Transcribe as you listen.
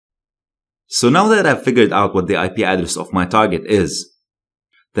So now that I've figured out what the IP address of my target is,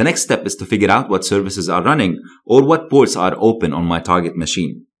 the next step is to figure out what services are running or what ports are open on my target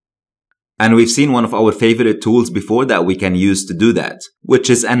machine. And we've seen one of our favorite tools before that we can use to do that, which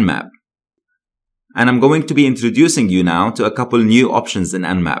is Nmap. And I'm going to be introducing you now to a couple new options in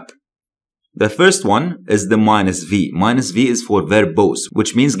Nmap. The first one is the -v. -v is for verbose,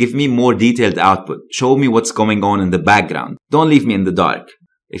 which means give me more detailed output. Show me what's going on in the background. Don't leave me in the dark.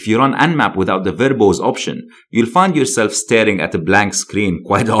 If you run Nmap without the verbose option, you'll find yourself staring at a blank screen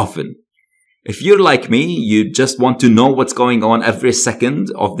quite often. If you're like me, you just want to know what's going on every second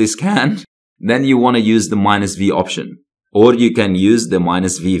of the scan, then you want to use the -v option. Or you can use the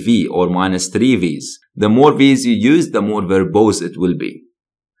 -vv or -3vs. The more v's you use, the more verbose it will be.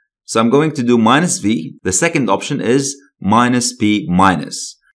 So I'm going to do -v. The second option is -p-.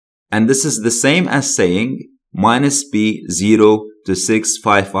 And this is the same as saying -p 0 to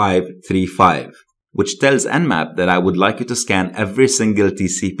 65535, which tells Nmap that I would like you to scan every single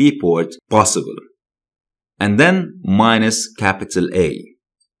TCP port possible. And then -A.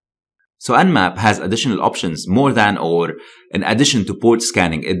 So Nmap has additional options more than or in addition to port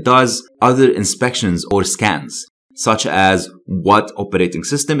scanning. It does other inspections or scans, such as what operating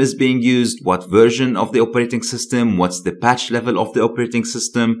system is being used, what version of the operating system, what's the patch level of the operating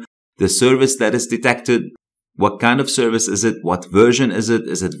system, the service that is detected, what kind of service is it, what version is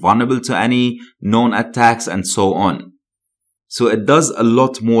it vulnerable to any known attacks, and so on. So it does a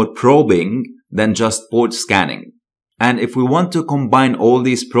lot more probing than just port scanning. And if we want to combine all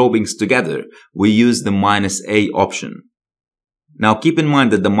these probings together, we use the -A option. Now keep in mind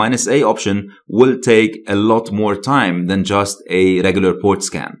that the -A option will take a lot more time than just a regular port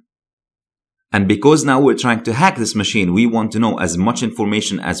scan. And because now we're trying to hack this machine, we want to know as much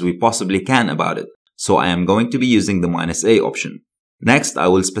information as we possibly can about it. So I am going to be using the -A option. Next, I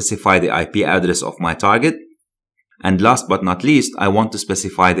will specify the IP address of my target. And last but not least, I want to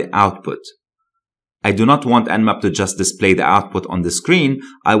specify the output. I do not want Nmap to just display the output on the screen.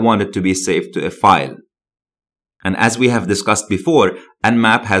 I want it to be saved to a file. And as we have discussed before,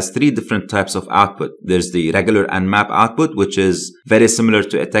 Nmap has three different types of output. There's the regular Nmap output, which is very similar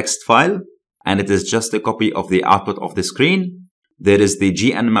to a text file, and it is just a copy of the output of the screen. There is the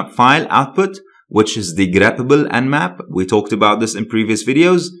gnmap file output, which is the greppable Nmap. We talked about this in previous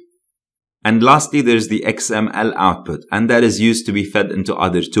videos. And lastly, there's the XML output, and that is used to be fed into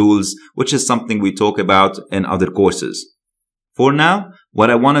other tools, which is something we talk about in other courses. For now,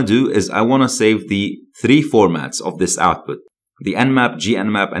 what I want to do is I want to save the three formats of this output, the Nmap,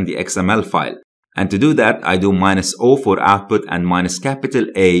 gnmap, and the XML file. And to do that, I do -O for output and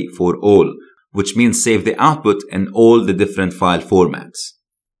 -A for all, which means save the output in all the different file formats.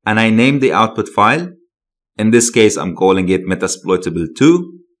 And I name the output file. In this case, I'm calling it Metasploitable2.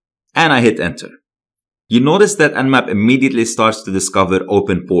 And I hit enter. You notice that Nmap immediately starts to discover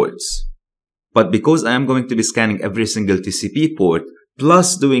open ports. But because I am going to be scanning every single TCP port, plus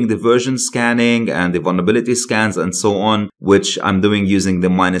doing the version scanning and the vulnerability scans and so on, which I'm doing using the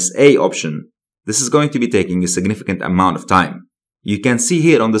 -A option, this is going to be taking a significant amount of time. You can see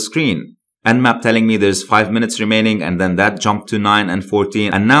here on the screen, Nmap telling me there's 5 minutes remaining, and then that jumped to 9 and 14,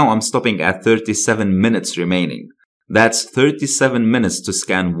 and now I'm stopping at 37 minutes remaining. That's 37 minutes to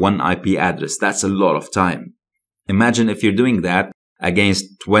scan one IP address. That's a lot of time. Imagine if you're doing that against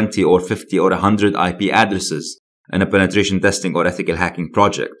 20 or 50 or 100 IP addresses in a penetration testing or ethical hacking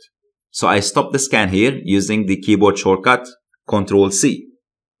project. So I stopped the scan here using the keyboard shortcut Ctrl-C,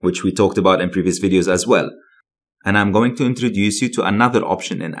 which we talked about in previous videos as well. And I'm going to introduce you to another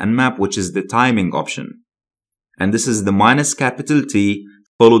option in Nmap, which is the timing option. And this is the -T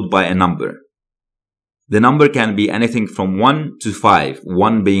followed by a number. The number can be anything from 1 to 5,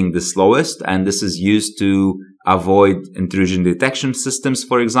 1 being the slowest, and this is used to avoid intrusion detection systems,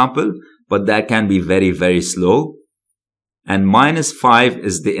 for example, but that can be very, very slow. And -5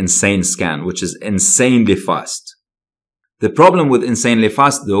 is the insane scan, which is insanely fast. The problem with insanely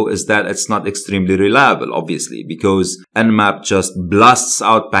fast, though, is that it's not extremely reliable, obviously, because Nmap just blasts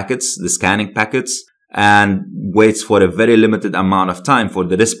out packets, the scanning packets, and waits for a very limited amount of time for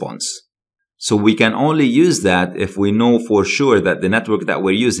the response. So we can only use that if we know for sure that the network that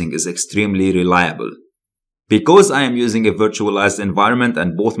we're using is extremely reliable. Because I am using a virtualized environment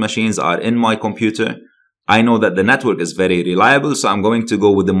and both machines are in my computer, I know that the network is very reliable, so I'm going to go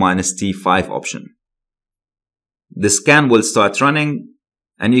with the -T5 option. The scan will start running,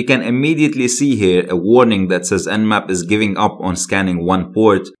 and you can immediately see here a warning that says Nmap is giving up on scanning one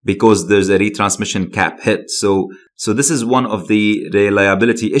port because there's a retransmission cap hit. So this is one of the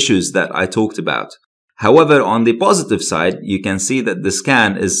reliability issues that I talked about. However, on the positive side, you can see that the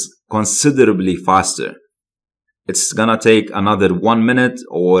scan is considerably faster. It's gonna take another 1 minute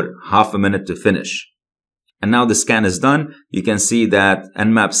or half a minute to finish. And now the scan is done. You can see that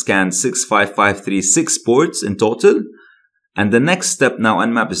Nmap scanned 65536 ports in total. And the next step now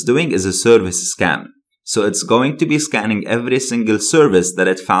Nmap is doing is a service scan. So it's going to be scanning every single service that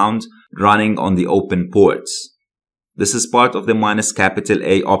it found running on the open ports. This is part of the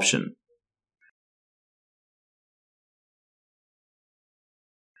 -A option.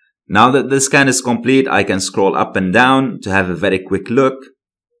 Now that the scan is complete, I can scroll up and down to have a very quick look,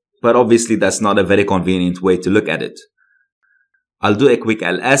 but obviously that's not a very convenient way to look at it. I'll do a quick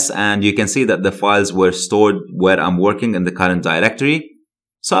ls and you can see that the files were stored where I'm working in the current directory.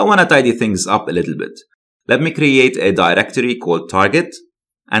 So I want to tidy things up a little bit. Let me create a directory called target,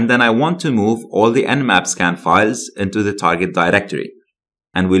 and then I want to move all the Nmap scan files into the target directory.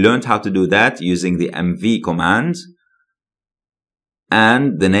 And we learned how to do that using the mv command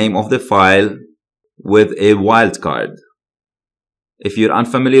and the name of the file with a wildcard. If you're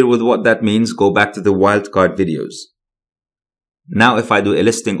unfamiliar with what that means, go back to the wildcard videos. Now if I do a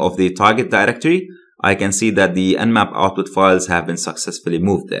listing of the target directory, I can see that the Nmap output files have been successfully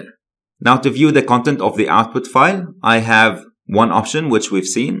moved there. Now to view the content of the output file, I have one option which we've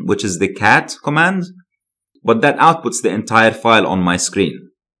seen, which is the cat command, but that outputs the entire file on my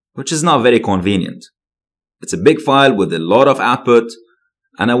screen, which is not very convenient. It's a big file with a lot of output,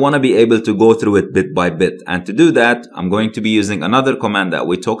 and I want to be able to go through it bit by bit. And to do that, I'm going to be using another command that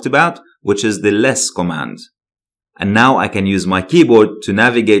we talked about, which is the less command. And now I can use my keyboard to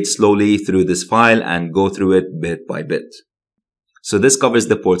navigate slowly through this file and go through it bit by bit. So this covers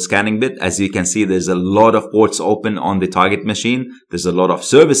the port scanning bit. As you can see, there's a lot of ports open on the target machine. There's a lot of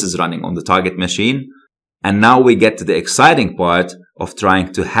services running on the target machine. And now we get to the exciting part of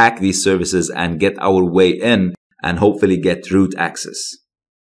trying to hack these services and get our way in and hopefully get root access.